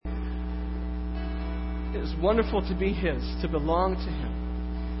It is wonderful to be His, to belong to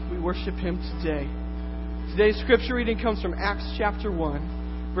Him. We worship Him today. Today's scripture reading comes from Acts chapter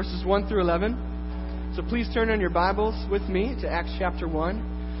 1, verses 1 through 11. So please turn on your Bibles with me to Acts chapter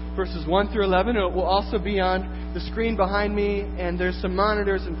 1, verses 1 through 11. It will also be on the screen behind me, and there's some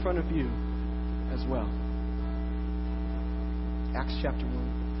monitors in front of you as well. Acts chapter 1.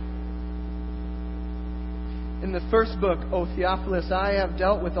 In the first book, O Theophilus, I have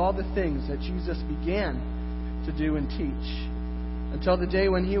dealt with all the things that Jesus began to do and teach, until the day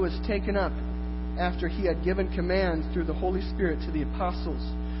when He was taken up, after He had given commands through the Holy Spirit to the apostles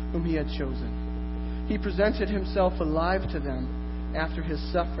whom He had chosen. He presented Himself alive to them after His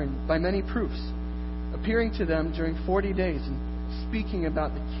suffering by many proofs, appearing to them during 40 days and speaking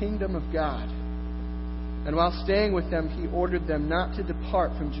about the kingdom of God. And while staying with them, He ordered them not to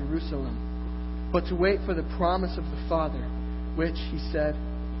depart from Jerusalem, but to wait for the promise of the Father, which, He said,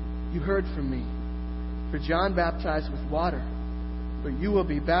 you heard from me. For John baptized with water, but you will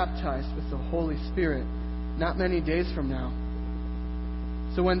be baptized with the Holy Spirit not many days from now.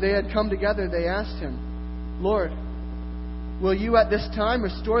 So when they had come together, they asked Him, Lord, will you at this time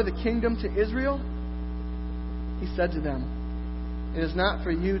restore the kingdom to Israel? He said to them, it is not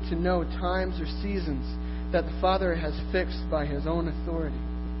for you to know times or seasons that the Father has fixed by His own authority.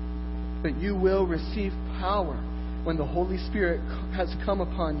 But you will receive power when the Holy Spirit has come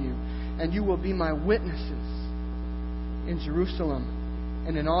upon you, and you will be my witnesses in Jerusalem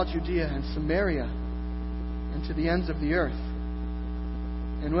and in all Judea and Samaria and to the ends of the earth.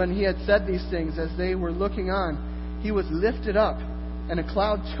 And when He had said these things, as they were looking on, He was lifted up, and a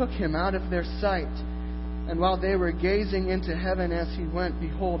cloud took Him out of their sight. And while they were gazing into heaven as He went,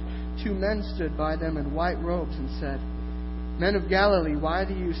 behold, 2 men stood by them in white robes and said, Men of Galilee, why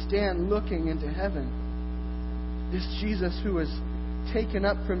do you stand looking into heaven? This Jesus who was taken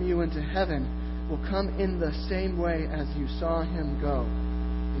up from you into heaven will come in the same way as you saw Him go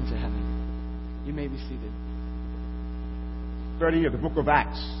into heaven. You may be seated. Study of the book of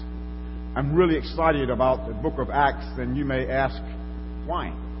Acts. I'm really excited about the book of Acts, and you may ask,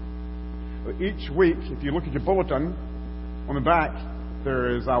 why? Each week, if you look at your bulletin, on the back,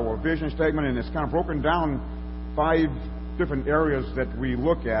 there is our vision statement, and it's kind of broken down 5 different areas that we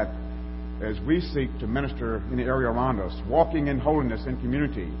look at as we seek to minister in the area around us. Walking in holiness in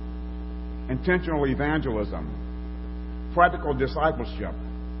community, intentional evangelism, practical discipleship,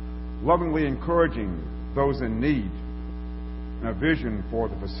 lovingly encouraging those in need, and a vision for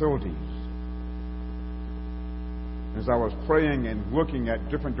the facilities. As I was praying and looking at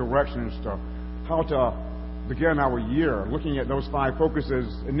different directions to how to begin our year, looking at those 5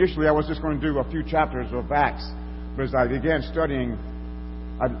 focuses, initially I was just going to do a few chapters of Acts. But as I began studying,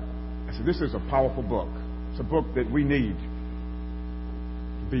 I said, this is a powerful book. It's a book that we need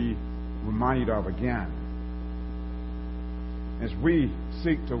to be reminded of again. As we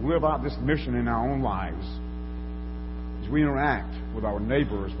seek to live out this mission in our own lives, as we interact with our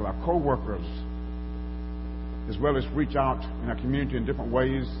neighbors, with our co-workers, as well as reach out in our community in different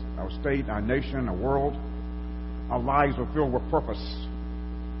ways, our state, our nation, our world, our lives are filled with purpose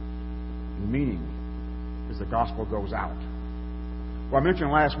and meaning as the gospel goes out. Well, I mentioned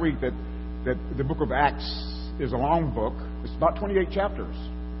last week that the book of Acts is a long book. It's about 28 chapters.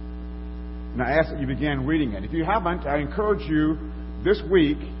 And I ask that you begin reading it. If you haven't, I encourage you this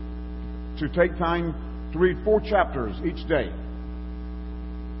week to take time to read 4 chapters each day.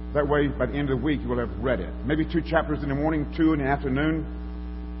 That way, by the end of the week, you will have read it. Maybe 2 chapters in the morning, 2 in the afternoon.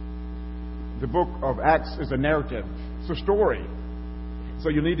 The book of Acts is a narrative. It's a story. So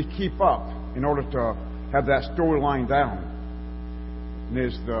you need to keep up in order to have that storyline down. And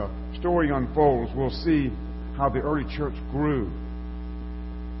as the story unfolds, we'll see how the early church grew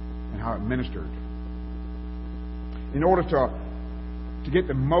and how it ministered. In order to get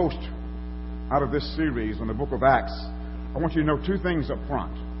the most out of this series on the book of Acts, I want you to know 2 things up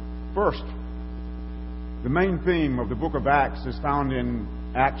front. First, the main theme of the book of Acts is found in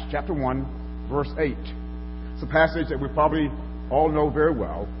Acts chapter 1, verse 8. It's a passage that we probably all know very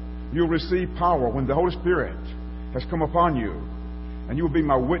well. You'll receive power when the Holy Spirit has come upon you, and you will be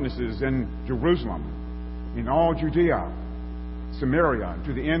my witnesses in Jerusalem, in all Judea, Samaria, and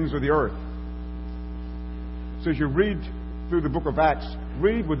to the ends of the earth. So as you read through the book of Acts,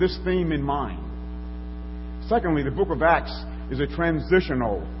 read with this theme in mind. Secondly, the book of Acts is a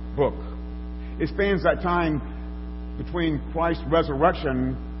transitional book. It spans that time between Christ's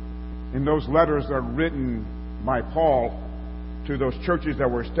resurrection and those letters that are written by Paul to those churches that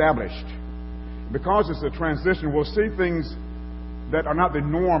were established. Because it's a transition, we'll see things that are not the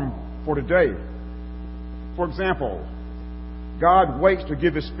norm for today. For example, God waits to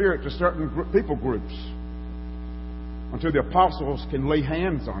give His Spirit to certain people groups until the apostles can lay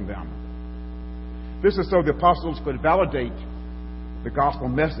hands on them. This is so the apostles could validate the gospel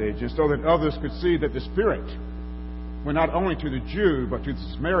message, and so that others could see that the Spirit went not only to the Jew, but to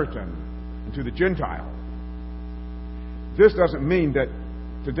the Samaritan and to the Gentile. This doesn't mean that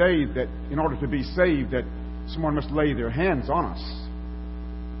today, that in order to be saved, that someone must lay their hands on us.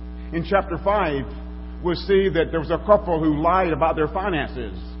 In chapter 5, we'll see that there was a couple who lied about their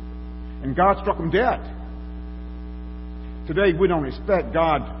finances, and God struck them dead. Today, we don't expect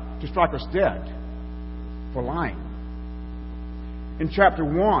God to strike us dead for lying. In chapter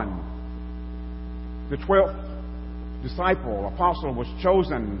 1, the 12th disciple, apostle, was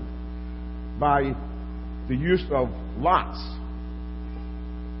chosen by the use of lots.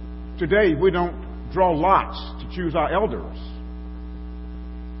 Today, we don't draw lots to choose our elders.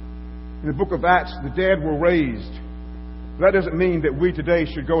 In the book of Acts, the dead were raised. That doesn't mean that we today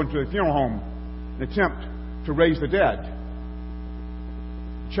should go into a funeral home and attempt to raise the dead.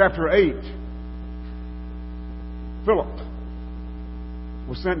 Chapter 8, Philip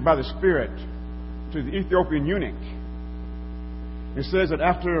was sent by the Spirit to the Ethiopian eunuch. It says that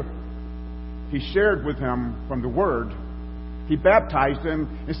after he shared with him from the Word, he baptized him.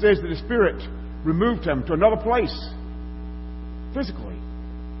 It says that the Spirit removed him to another place physically.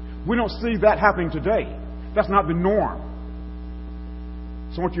 We don't see that happening today. That's not the norm.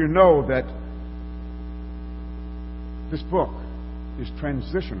 So I want you to know that this book is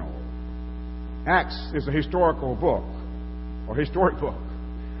transitional. Acts is a historical book, or historic book.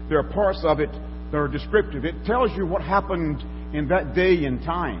 There are parts of it that are descriptive. It tells you what happened in that day and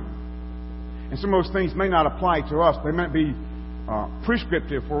time. And some of those things may not apply to us. They might be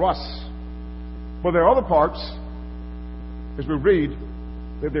prescriptive for us. But there are other parts, as we read,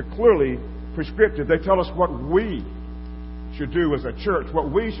 that they're clearly prescriptive. They tell us what we should do as a church,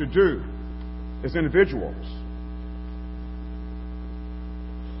 what we should do as individuals.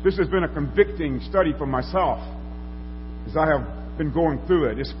 This has been a convicting study for myself as I have been going through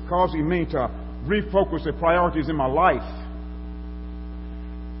it. It's causing me to refocus the priorities in my life.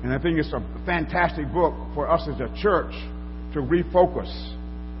 And I think it's a fantastic book for us as a church to refocus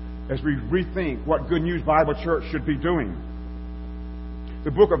as we rethink what Good News Bible Church should be doing.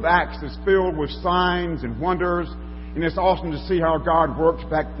 The book of Acts is filled with signs and wonders, and it's awesome to see how God worked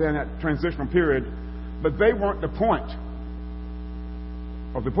back then at the transitional period. But they weren't the point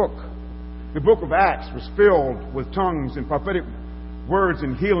of the book. The book of Acts was filled with tongues and prophetic words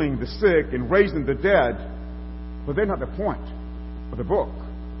and healing the sick and raising the dead, but they're not the point of the book.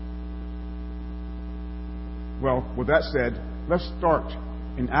 Well, with that said, let's start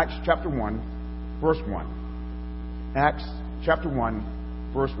in Acts chapter 1, verse 1. Acts chapter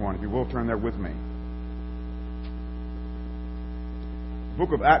 1, verse 1. If you will, turn there with me. The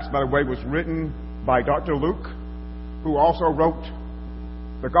book of Acts, by the way, was written by Dr. Luke, who also wrote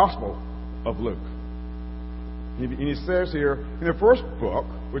the Gospel of Luke. And he says here, in the first book,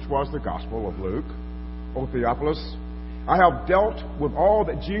 which was the Gospel of Luke, O Theophilus, I have dealt with all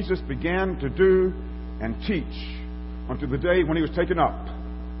that Jesus began to do and teach until the day when he was taken up.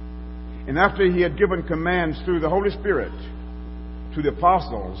 And after he had given commands through the Holy Spirit to the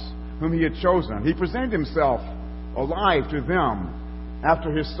apostles whom he had chosen, he presented himself alive to them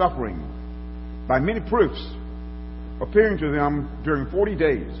after his suffering by many proofs, appearing to them during 40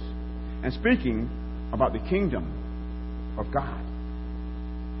 days and speaking about the kingdom of God.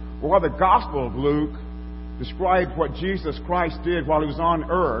 Well, while the Gospel of Luke described what Jesus Christ did while he was on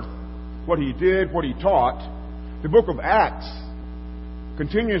earth, what he did, what he taught, the book of Acts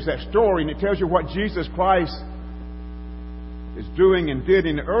continues that story, and it tells you what Jesus Christ is doing and did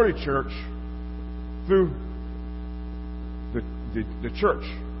in the early church through the church,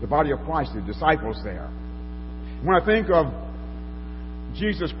 the body of Christ, the disciples there. When I think of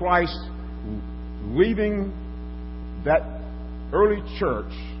Jesus Christ leaving that early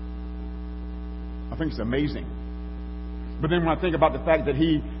church, I think it's amazing. But then when I think about the fact that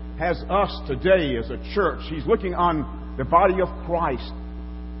he has us today as a church, he's looking on the body of Christ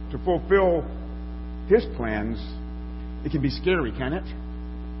to fulfill his plans, it can be scary, can it?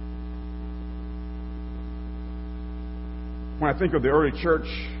 When I think of the early church,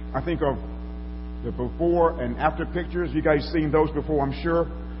 I think of the before and after pictures. You guys seen those before, I'm sure.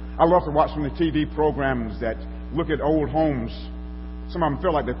 I love to watch some of the TV programs that look at old homes. Some of them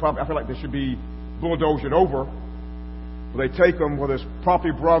feel like I feel like they should be bulldozed over. They take them, whether it's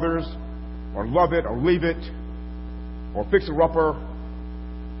Property Brothers, or Love It, or Leave It, or Fixer Upper.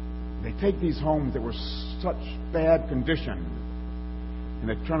 They take these homes that were such bad condition, and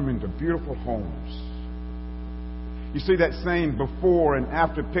they turn them into beautiful homes. You see that same before and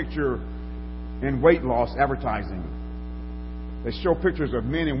after picture in weight loss advertising. They show pictures of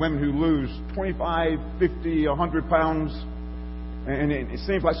men and women who lose 25, 50, 100 pounds. And it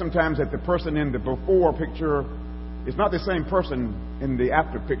seems like sometimes that the person in the before picture is not the same person in the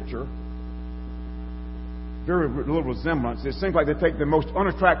after picture. Very little resemblance. It seems like they take the most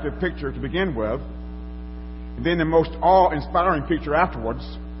unattractive picture to begin with, and then the most awe-inspiring picture afterwards,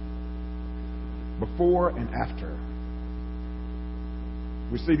 before and after.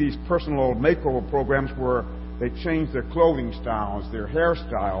 We see these personal makeover programs where they change their clothing styles, their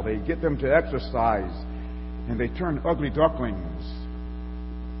hairstyle, they get them to exercise, and they turn ugly ducklings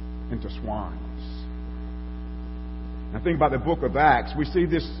into swines. Now think about the book of Acts. We see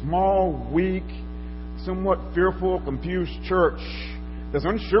this small, weak, somewhat fearful, confused church that's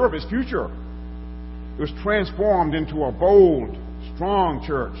unsure of its future. It was transformed into a bold, strong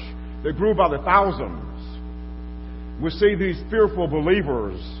church that grew by the thousands. We see these fearful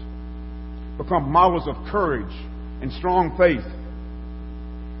believers become models of courage and strong faith.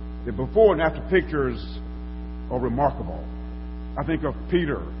 The before and after pictures are remarkable. I think of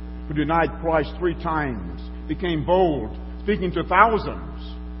Peter, who denied Christ 3 times, became bold, speaking to thousands,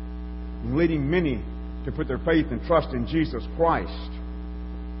 and leading many to put their faith and trust in Jesus Christ.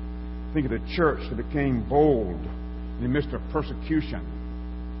 Think of the church that became bold in the midst of persecution.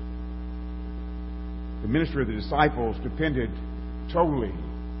 The ministry of the disciples depended totally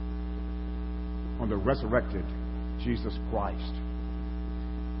on the resurrected Jesus Christ.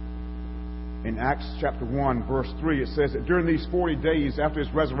 In Acts chapter 1, verse 3, it says that during these 40 days after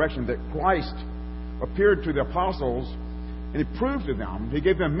his resurrection that Christ appeared to the apostles and he proved to them, he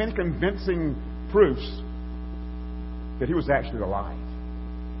gave them many convincing proofs that he was actually alive.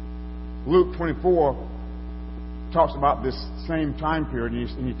 Luke 24 talks about this same time period,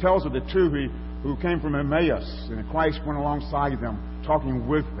 and he tells of the two who came from Emmaus, and Christ went alongside them, talking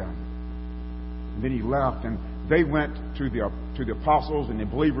with them. And then he left, and they went to the apostles and the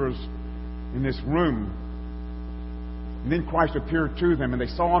believers in this room. And then Christ appeared to them, and they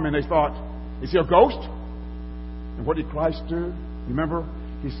saw him, and they thought, is he a ghost? And what did Christ do? Remember?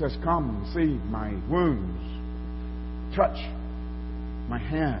 He says, come and see my wounds. Touch my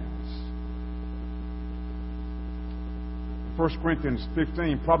hands. 1 Corinthians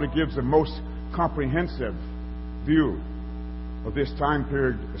 15 probably gives the most comprehensive view of this time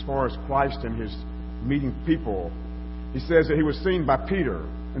period as far as Christ and his meeting people. He says that he was seen by Peter,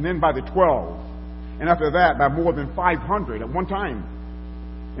 and then by the 12, and after that by more than 500 at one time,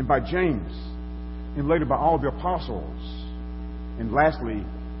 and by James, and later by all the apostles, and lastly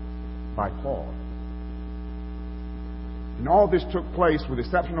by Paul. And all this took place, with the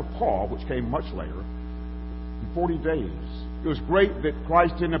exception of Paul, which came much later, in 40 days. It was great that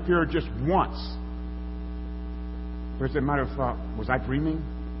Christ didn't appear just once. But as a matter of fact, was I dreaming?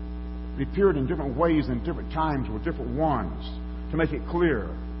 He appeared in different ways and different times with different ones to make it clear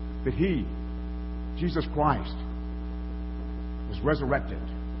that he, Jesus Christ, was resurrected.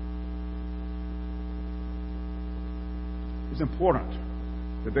 It's important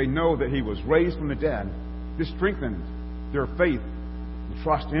that they know that he was raised from the dead. This strengthened their faith and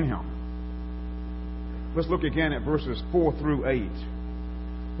trust in him. Let's look again at verses 4 through 8.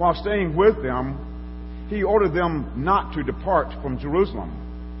 While staying with them, he ordered them not to depart from Jerusalem,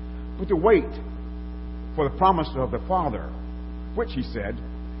 but to wait for the promise of the Father, which, he said,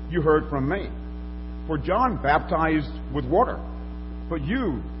 you heard from me. For John baptized with water, but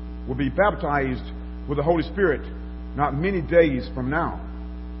you will be baptized with the Holy Spirit not many days from now.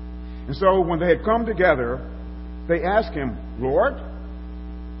 And so when they had come together, they asked him, Lord,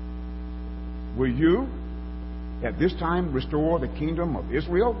 will you at this time restore the kingdom of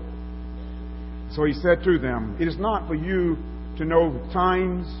Israel? So he said to them, it is not for you to know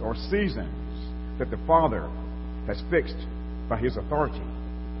times or seasons that the Father has fixed by his authority.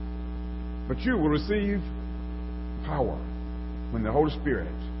 But you will receive power when the Holy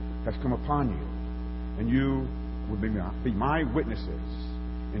Spirit has come upon you, and you will be my witnesses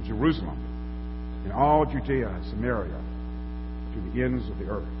in Jerusalem, in all Judea, Samaria, to the ends of the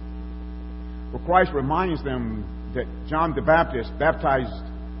earth. Well, Christ reminds them that John the Baptist baptized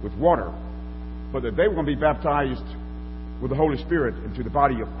with water, but that they were going to be baptized with the Holy Spirit into the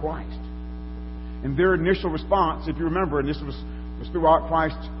body of Christ. And their initial response, if you remember, and this was throughout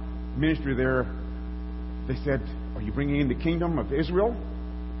Christ's ministry there, they said, are you bringing in the kingdom of Israel?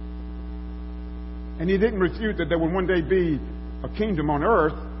 And he didn't refute that there would one day be a kingdom on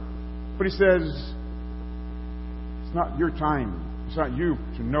earth, but he says, it's not your time, it's not you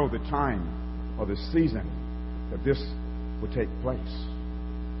to know the time or the season that this would take place.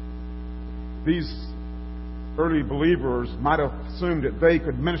 These early believers might have assumed that they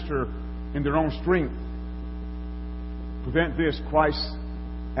could minister in their own strength. prevent this, Christ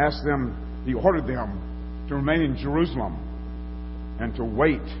asked them, He ordered them to remain in Jerusalem and to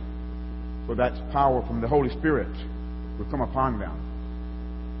wait for that power from the Holy Spirit would come upon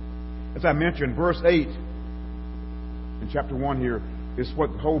them. As I mentioned, verse 8 in chapter 1 here is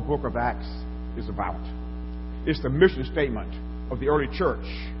what the whole book of Acts is about. It's the mission statement of the early church.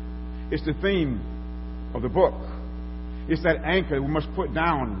 It's the theme of the book. It's that anchor we must put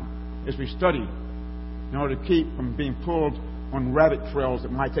down as we study in order to keep from being pulled on rabbit trails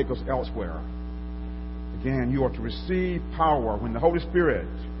that might take us elsewhere. Again, you are to receive power when the Holy Spirit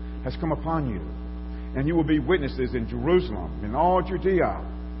has come upon you. And you will be witnesses in Jerusalem, in all Judea,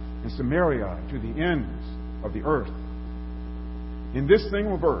 and Samaria, to the ends of the earth. In this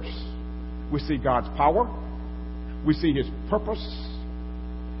single verse, we see God's power, we see His purpose,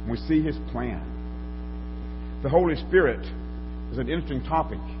 and we see His plan. The Holy Spirit is an interesting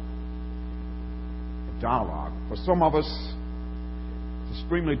topic of dialogue. For some of us, it's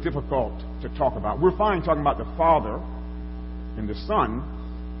extremely difficult to talk about. We're fine talking about the Father and the Son.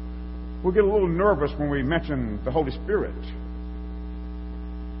 We'll get a little nervous when we mention the Holy Spirit.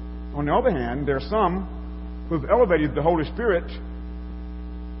 On the other hand, there are some who've elevated the Holy Spirit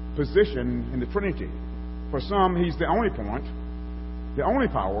position in the Trinity. For some, He's the only point, the only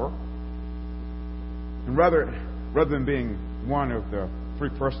power, and rather than being one of the three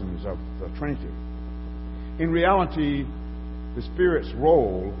persons of the Trinity. In reality, the Spirit's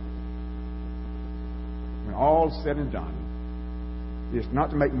role, when all's said and done, is not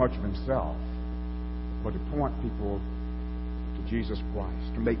to make much of Himself, but to point people to Jesus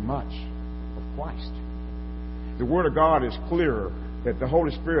Christ, to make much of Christ. The Word of God is clear that the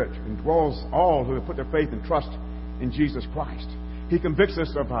Holy Spirit indwells all who have put their faith and trust in Jesus Christ. He convicts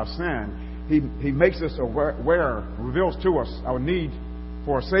us of our sin. He makes us aware, reveals to us our need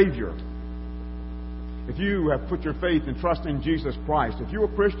for a Savior. If you have put your faith and trust in Jesus Christ, if you're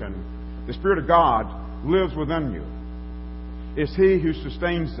a Christian, the Spirit of God lives within you. It's He who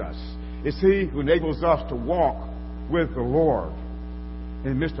sustains us. It's He who enables us to walk with the Lord in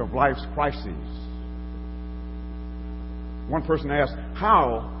the midst of life's crises. One person asked,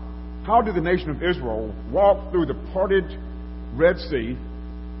 how did the nation of Israel walk through the parted Red Sea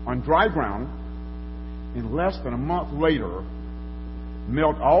on dry ground and less than a month later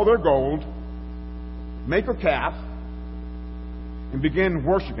melt all their gold, make a calf, and begin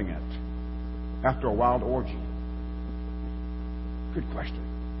worshiping it after a wild orgy? Good question.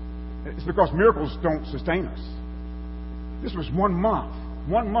 It's because miracles don't sustain us. This was 1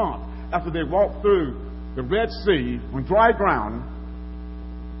 month after they walked through the Red Sea on dry ground,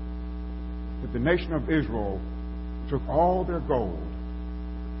 that the nation of Israel took all their gold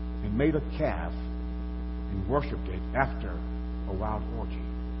and made a calf and worshipped it after a wild orgy.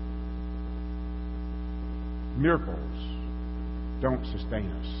 Miracles don't sustain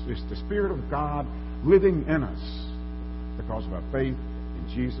us. It's the Spirit of God living in us because of our faith in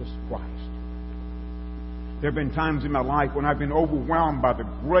Jesus Christ. There have been times in my life when I've been overwhelmed by the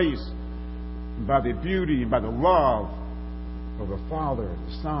grace, and by the beauty, and by the love of the Father,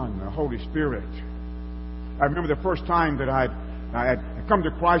 the Son, and the Holy Spirit. I remember the first time that I had come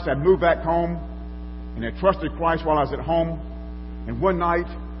to Christ. I'd moved back home, and I trusted Christ while I was at home. And one night,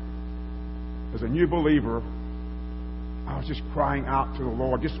 as a new believer, I was just crying out to the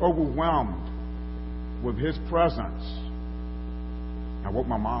Lord, just overwhelmed with His presence. I woke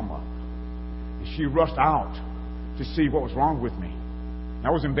my mom up, and she rushed out to see what was wrong with me. I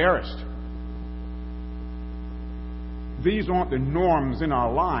was embarrassed. These aren't the norms in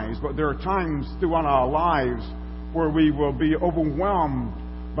our lives, but there are times throughout our lives where we will be overwhelmed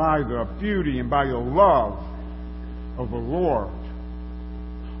by the beauty and by the love of the Lord.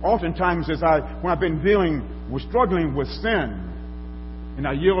 Oftentimes, when I've been struggling with sin, and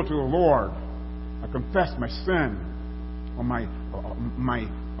I yield to the Lord, I confess my sin,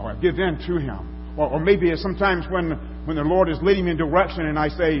 or I give in to Him, or maybe sometimes when the Lord is leading me in direction, and I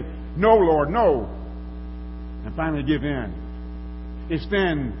say, "No, Lord, no," and finally give in. It's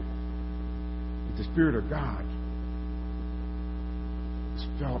then that the Spirit of God is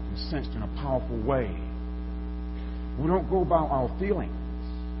felt and sensed in a powerful way. We don't go about our feelings.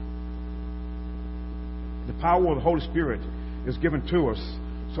 The power of the Holy Spirit is given to us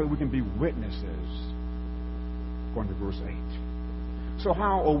so that we can be witnesses, according to verse 8. So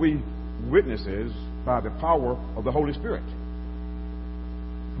how are we witnesses? By the power of the Holy Spirit.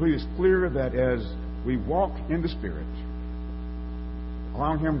 It is clear that as we walk in the Spirit,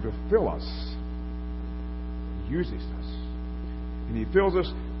 allowing Him to fill us, He uses us. And He fills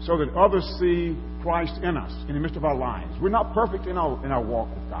us so that others see Christ in us, in the midst of our lives. We're not perfect in our walk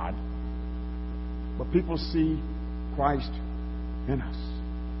with God, but people see Christ in us.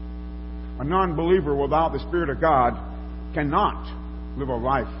 A non-believer without the Spirit of God cannot live a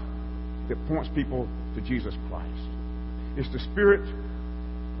life that points people to Jesus Christ. It's the Spirit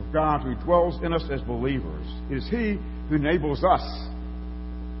of God who dwells in us as believers. It is He who enables us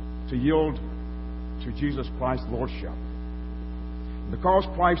to yield to Jesus Christ's Lordship. Because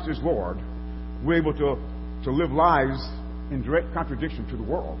Christ is Lord, we're able to live lives in direct contradiction to the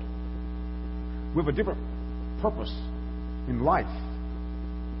world. We have a different purpose in life.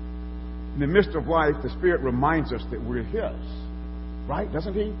 In the midst of life, the Spirit reminds us that we're His. Right?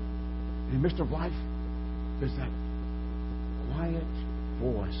 Doesn't He? In the midst of life, there's that quiet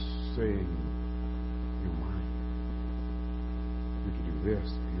voice saying, "You're mine. You can do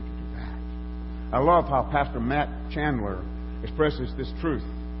this, and you can do that." I love how Pastor Matt Chandler expresses this truth.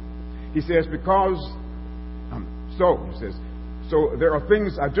 He says, so there are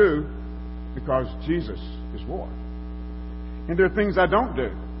things I do because Jesus is Lord. And there are things I don't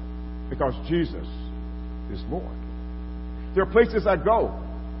do because Jesus is Lord. There are places I go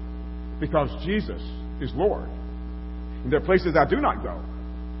because Jesus is Lord. And there are places I do not go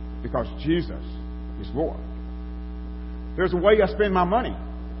because Jesus is Lord. There's a way I spend my money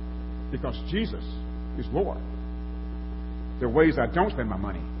because Jesus is Lord. There are ways I don't spend my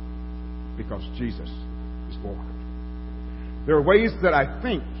money because Jesus is Lord. There are ways that I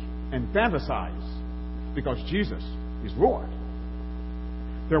think and fantasize because Jesus is Lord.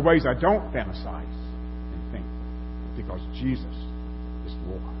 There are ways I don't fantasize and think because Jesus is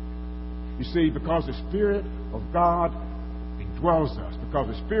Lord. You see, because the Spirit of God indwells us, because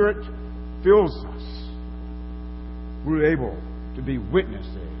the Spirit fills us, we're able to be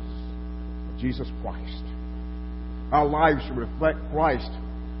witnesses of Jesus Christ. Our lives should reflect Christ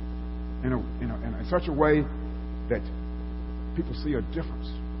in such a way that people see a difference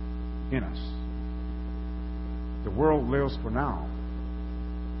in us. The world lives for now,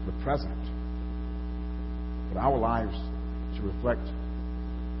 for the present. But our lives should reflect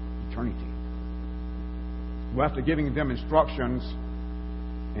eternity. Well, after giving them instructions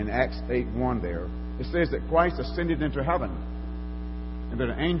in Acts 8:1 there, it says that Christ ascended into heaven and that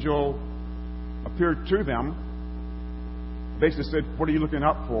an angel appeared to them. Basically said, "What are you looking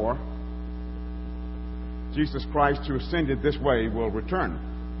up for? Jesus Christ, who ascended this way, will return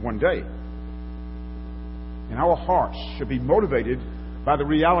one day." And our hearts should be motivated by the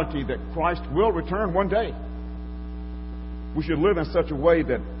reality that Christ will return one day. We should live in such a way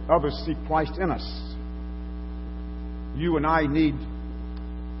that others see Christ in us. You and I need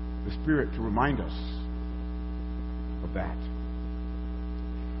the Spirit to remind us of that.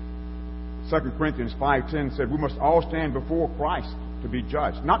 2 Corinthians 5:10 said we must all stand before Christ to be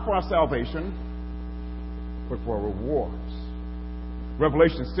judged, not for our salvation, but for our rewards.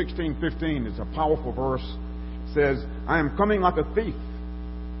 Revelation 16:15 is a powerful verse. It says, "I am coming like a thief.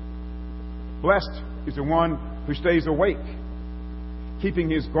 Blessed is the one who stays awake, keeping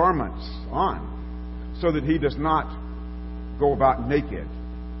his garments on, so that he does not go about naked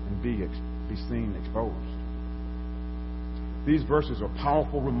and be seen exposed." These verses are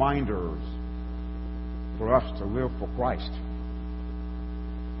powerful reminders for us to live for Christ.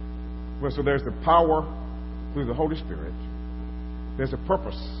 Well, so there's the power through the Holy Spirit. There's a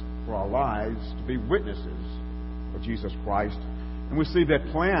purpose for our lives to be witnesses of Jesus Christ. And we see that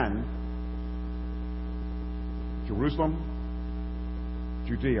plan: Jerusalem,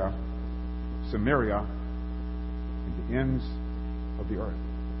 Judea, Samaria, and the ends of the earth.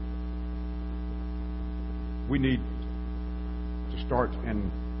 We need to start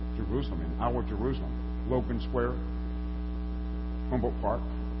in Jerusalem, in our Jerusalem, Logan Square, Humboldt Park,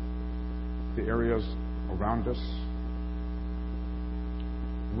 the areas around us.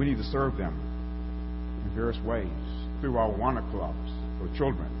 We need to serve them in various ways, through our Awana clubs for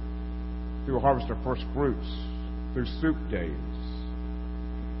children, through Harvest of First Fruits, through soup days,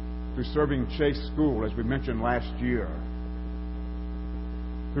 through serving Chase School, as we mentioned last year,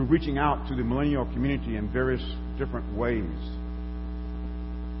 through reaching out to the millennial community in various different ways.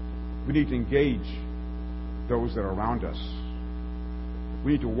 We need to engage those that are around us.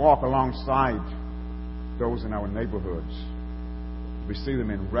 We need to walk alongside those in our neighborhoods. We see them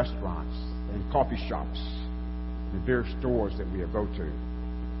in restaurants, in coffee shops, in various stores that we go to.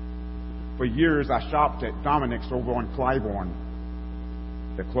 For years, I shopped at Dominic's over on Clybourne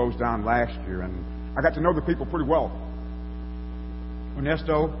that closed down last year, and I got to know the people pretty well.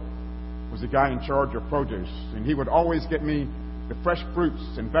 Ernesto was the guy in charge of produce, and he would always get me the fresh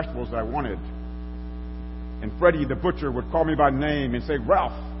fruits and vegetables that I wanted. And Freddie, the butcher, would call me by name and say,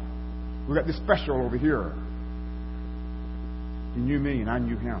 "Ralph, we got this special over here." He knew me, and I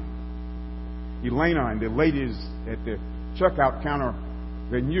knew him. Elena and the ladies at the checkout counter,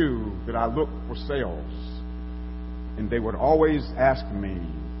 they knew that I looked for sales. And they would always ask me,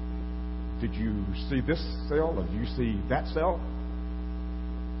 did you see this sale or did you see that sale?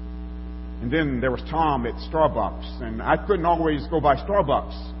 And then there was Tom at Starbucks, and I couldn't always go by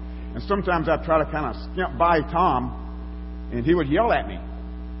Starbucks. And sometimes I'd try to kind of skimp by Tom, and he would yell at me.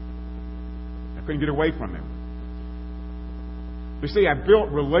 I couldn't get away from him. You see, I built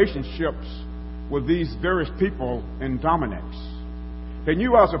relationships with these various people in Dominic. They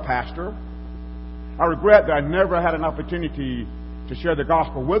knew I was a pastor. I regret that I never had an opportunity to share the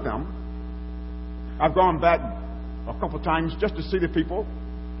gospel with them. I've gone back a couple of times just to see the people.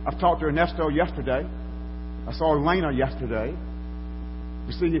 I've talked to Ernesto yesterday. I saw Elena yesterday.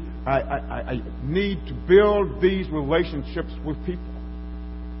 You see, I need to build these relationships with people.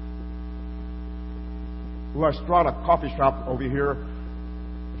 La Estrada coffee shop over here.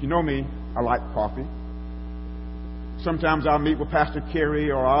 If you know me, I like coffee. Sometimes I'll meet with Pastor Kerry,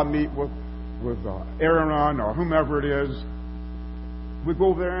 or I'll meet with Aaron, or whomever it is. We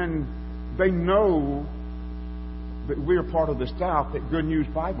go there and they know that we are part of the staff at Good News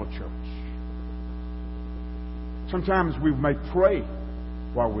Bible Church. Sometimes we may pray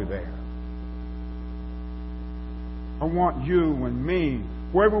while we're there. I want you and me,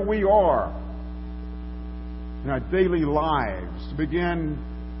 wherever we are in our daily lives, to begin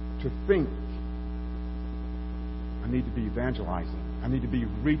to think, I need to be evangelizing. I need to be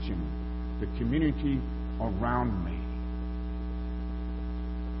reaching the community around me.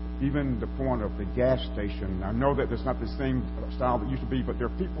 Even the point of the gas station. I know that there's not the same style that used to be, but there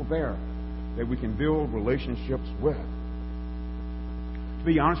are people there that we can build relationships with. To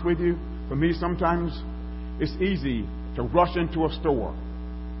be honest with you, for me sometimes it's easy to rush into a store.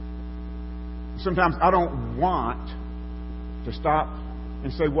 Sometimes I don't want to stop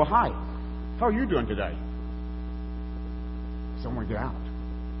and say, well, hi, how are you doing today? Someone get out.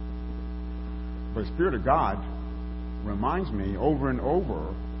 But the Spirit of God reminds me over and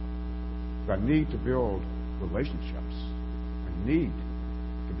over that I need to build relationships. I need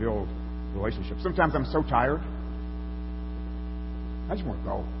to build relationships. Sometimes I'm so tired, I just want to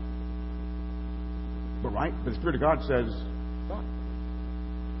go. But the Spirit of God says, stop.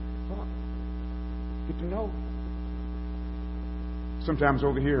 Get to know. Sometimes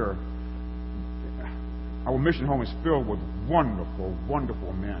over here, our mission home is filled with wonderful,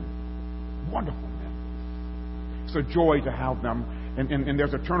 wonderful men. Wonderful men. It's a joy to have them. And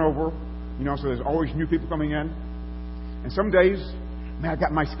there's a turnover, so there's always new people coming in. And some days, man, I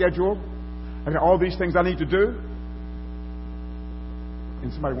got my schedule. I got all these things I need to do.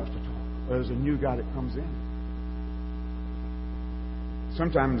 And somebody wants to talk. There's a new guy that comes in.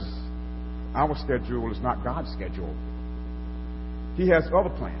 Sometimes our schedule is not God's schedule. He has other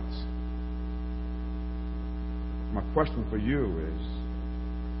plans. My question for you is,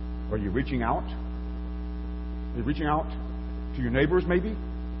 are you reaching out? Are you reaching out to your neighbors maybe?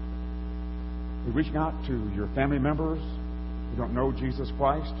 Are you reaching out to your family members who don't know Jesus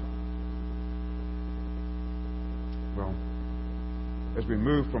Christ? Well, as we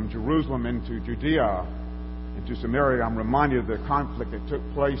move from Jerusalem into Judea, into Samaria, I'm reminded of the conflict that took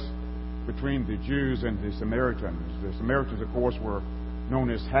place between the Jews and the Samaritans. The Samaritans, of course, were known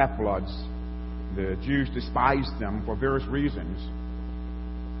as half-bloods. The Jews despised them for various reasons.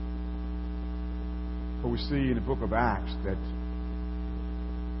 But we see in the book of Acts that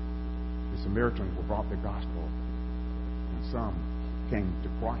the Samaritans were brought the gospel, and some came to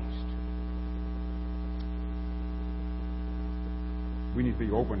Christ. We need to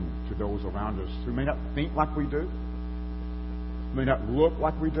be open to those around us who may not think like we do, may not look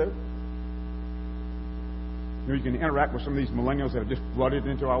like we do. You can interact with some of these millennials that have just flooded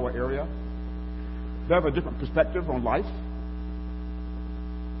into our area. They have a different perspective on life.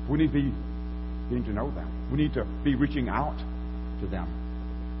 We need to be getting to know them. We need to be reaching out to them.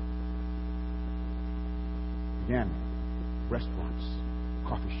 Again, restaurants,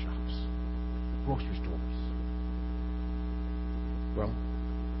 coffee shops, grocery stores. Well,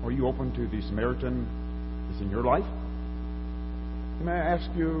 are you open to the Samaritan that's in your life? May I ask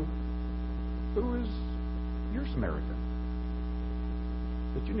you, who is your Samaritan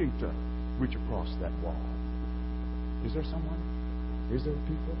that you need to reach across that wall? Is there someone? Is there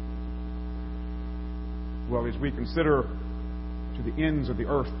people? Well, as we consider to the ends of the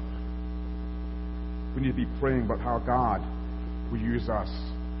earth, we need to be praying about how God will use us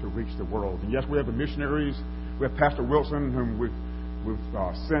to reach the world. And yes, we have the missionaries. We have Pastor Wilson, whom we've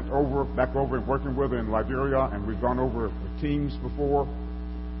sent back over and working with in Liberia, and we've gone over with teams before.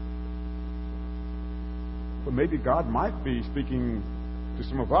 But maybe God might be speaking to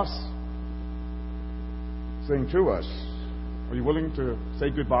some of us saying to us, are you willing to say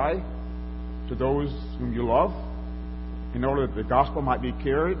goodbye to those whom you love in order that the gospel might be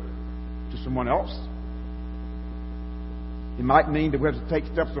carried to someone else? It might mean that we have to take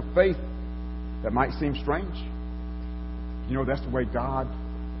steps of faith that might seem strange. You know, that's the way God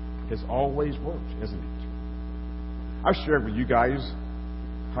has always worked, isn't it? I've shared with you guys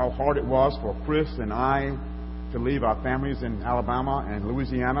how hard it was for Chris and I to leave our families in Alabama and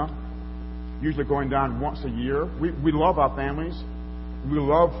Louisiana, usually going down once a year. We love our families. We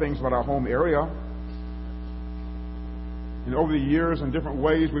love things about our home area. And over the years, in different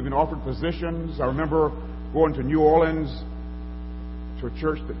ways, we've been offered positions. I remember going to New Orleans to a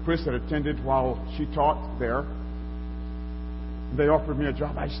church that Chris had attended while she taught there. They offered me a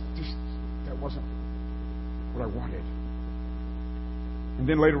job. That wasn't what I wanted. And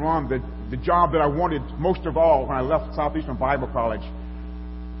then later on, the job that I wanted most of all when I left Southeastern Bible College,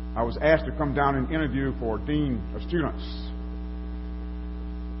 I was asked to come down and interview for Dean of Students.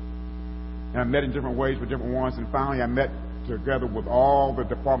 And I met in different ways with different ones. And finally, I met together with all the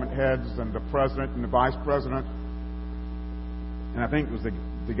department heads and the president and the vice president. And I think it was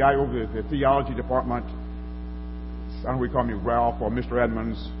the guy over the theology department. I don't know if he called me Ralph or Mr.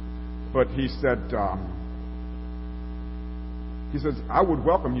 Edmonds, but he said, I would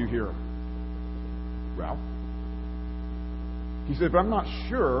welcome you here, Ralph. He said, but I'm not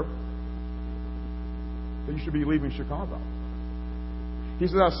sure that you should be leaving Chicago. He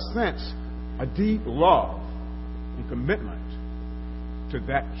said, I sense a deep love and commitment to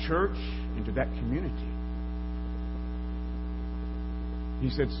that church and to that community. He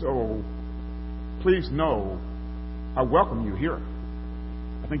said, so please know I welcome you here.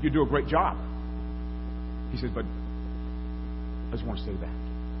 I think you do a great job. He said, but I just want to say that.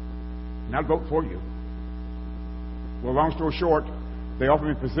 And I'll vote for you. Well, long story short, they offered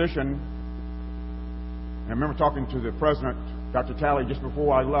me a position. And I remember talking to the president, Dr. Talley, just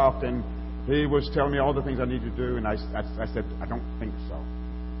before I left, and he was telling me all the things I need to do. And I said, I don't think so.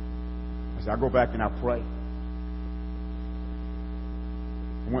 I said, I'll go back and I'll pray.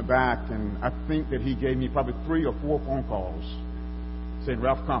 I went back, and I think that he gave me probably 3 or 4 phone calls saying,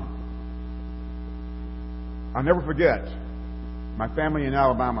 Ralph, come. I'll never forget, my family in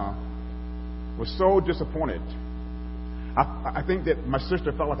Alabama was so disappointed. I think that my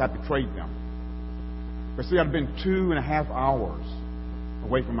sister felt like I betrayed them. But see, I'd been 2.5 hours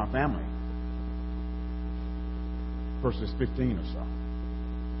away from my family versus 15 or so.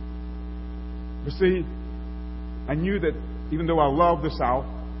 But see, I knew that even though I loved the South,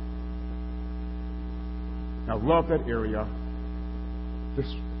 I loved that area, this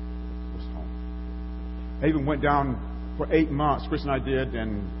was home. I even went down for 8 months, Chris and I did,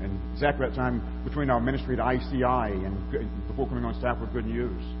 and exactly that time between our ministry at ICI and before coming on staff with Good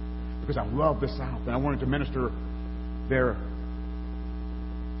News, because I loved the South and I wanted to minister there.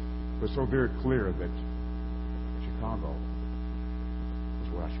 It was so very clear that Chicago was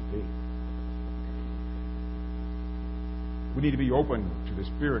where I should be. We need to be open to the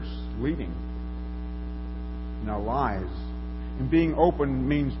Spirit's leading in our lives. And being open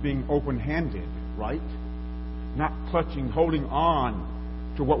means being open-handed, right? Not clutching, holding on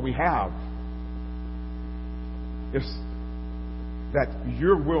to what we have. It's that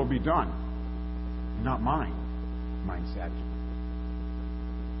your will be done, not mine, mine said.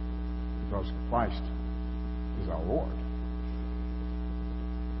 Because Christ is our Lord.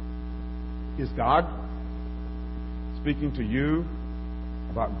 Is God speaking to you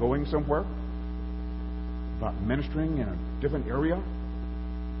about going somewhere? About ministering in a different area?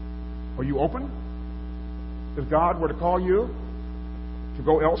 Are you open? If God were to call you to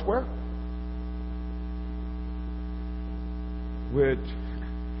go elsewhere?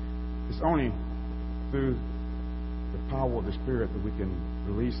 It's only through the power of the Spirit that we can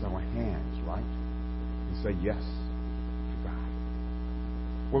release our hands, right? And say yes to God.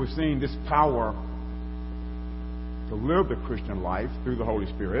 Well, we've seen this power to live the Christian life through the Holy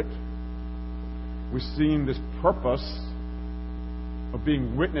Spirit. We've seen this purpose of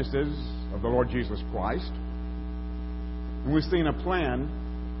being witnesses of the Lord Jesus Christ. And we've seen a plan: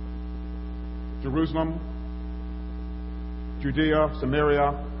 Jerusalem, Judea,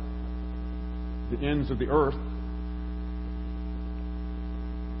 Samaria, the ends of the earth.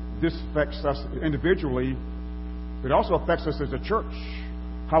 This affects us individually, but it also affects us as a church.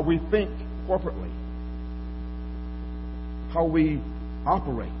 How we think corporately. How we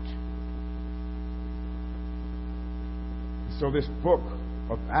operate. So this book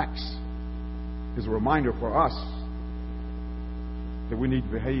of Acts is a reminder for us that we need to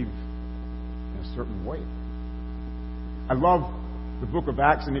behave in a certain way. I love the book of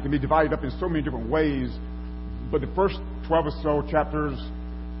Acts, and it can be divided up in so many different ways. But the first 12 or so chapters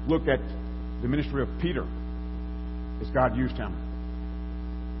look at the ministry of Peter as God used him.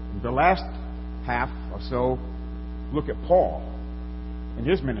 And the last half or so look at Paul and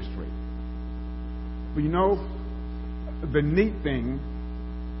his ministry. But you know, the neat thing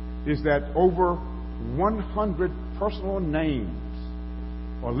is that over 100 personal names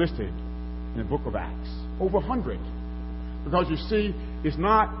are listed in the book of Acts. Over 100. Because you see, it's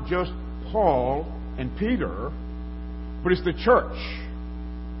not just Paul and Peter, but it's the church.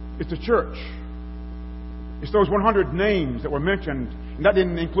 It's the church. It's those 100 names that were mentioned, and that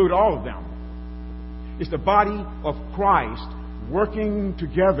didn't include all of them. It's the body of Christ working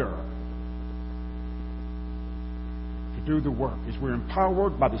together to do the work. As we're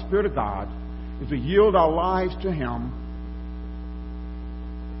empowered by the Spirit of God, as we yield our lives to Him,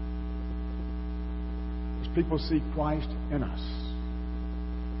 as people see Christ in us,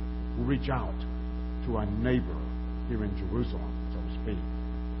 we reach out to our neighbor here in Jerusalem, so to speak,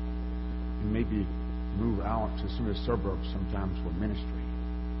 and maybe move out to some of the suburbs sometimes for ministry,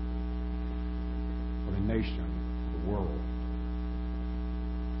 for the nation, the world.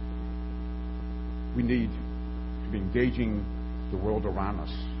 We need to be engaging the world around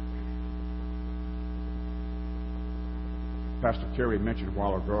us. Pastor Terry mentioned a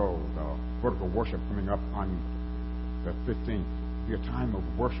while ago the vertical worship coming up on the 15th. It'll be a time of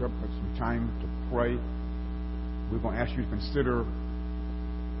worship, but some time to pray. We're going to ask you to consider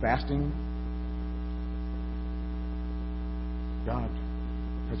fasting. God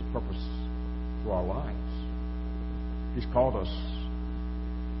has a purpose for our lives. He's called us.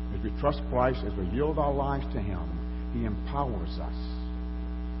 As we trust Christ, as we yield our lives to Him, He empowers us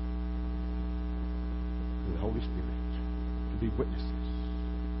with the Holy Spirit to be witnesses,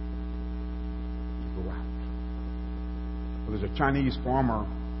 to go out. Well, there's a Chinese farmer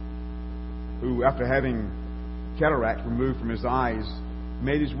who, after having cataracts removed from his eyes,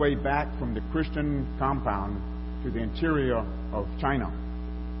 made his way back from the Christian compound to the interior of China.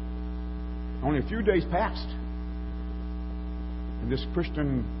 Only a few days passed, and this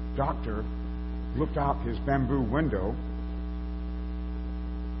Christian doctor looked out his bamboo window,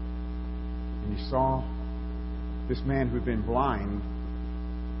 and he saw this man who had been blind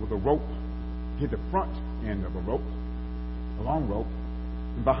with a rope. He had the front end of a rope, a long rope,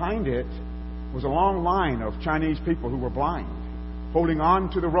 and behind it was a long line of Chinese people who were blind, holding on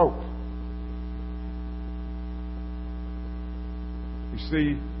to the rope. You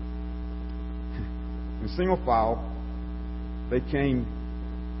see, in single file, they came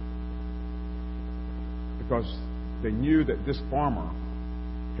because they knew that this farmer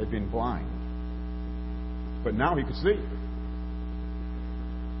had been blind. But now he could see.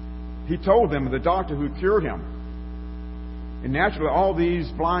 He told them of the doctor who cured him. And naturally, all these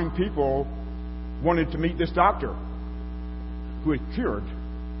blind people wanted to meet this doctor who had cured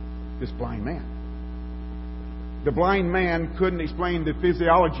this blind man. The blind man couldn't explain the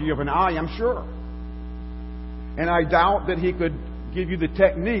physiology of an eye, I'm sure. And I doubt that he could give you the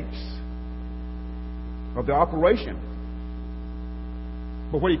techniques of the operation.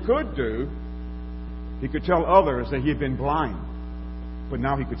 But what he could do, he could tell others that he had been blind, but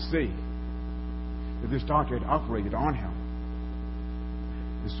now he could see that this doctor had operated on him.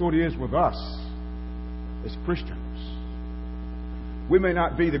 And so it is with us as Christians. We may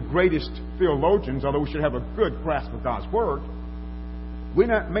not be the greatest theologians, although we should have a good grasp of God's Word. We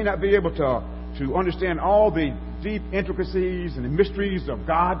may not be able to understand all the deep intricacies and the mysteries of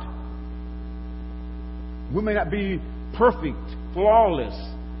God. We may not be perfect, flawless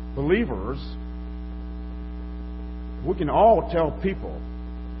believers. We can all tell people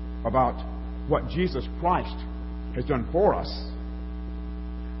about what Jesus Christ has done for us.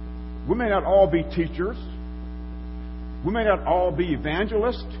 We may not all be teachers. We may not all be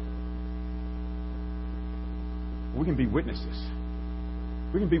evangelists. We can be witnesses.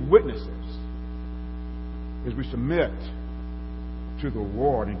 We can be witnesses as we submit to the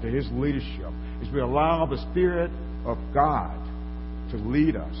Lord and to His leadership, as we allow the Spirit of God to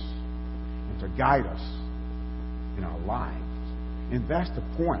lead us and to guide us in our lives. And that's the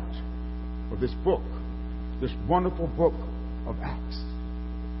point of this book, this wonderful book of Acts.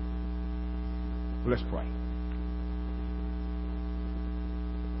 Let's pray.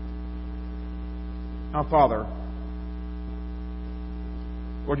 Our Father,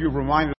 Lord, you've reminded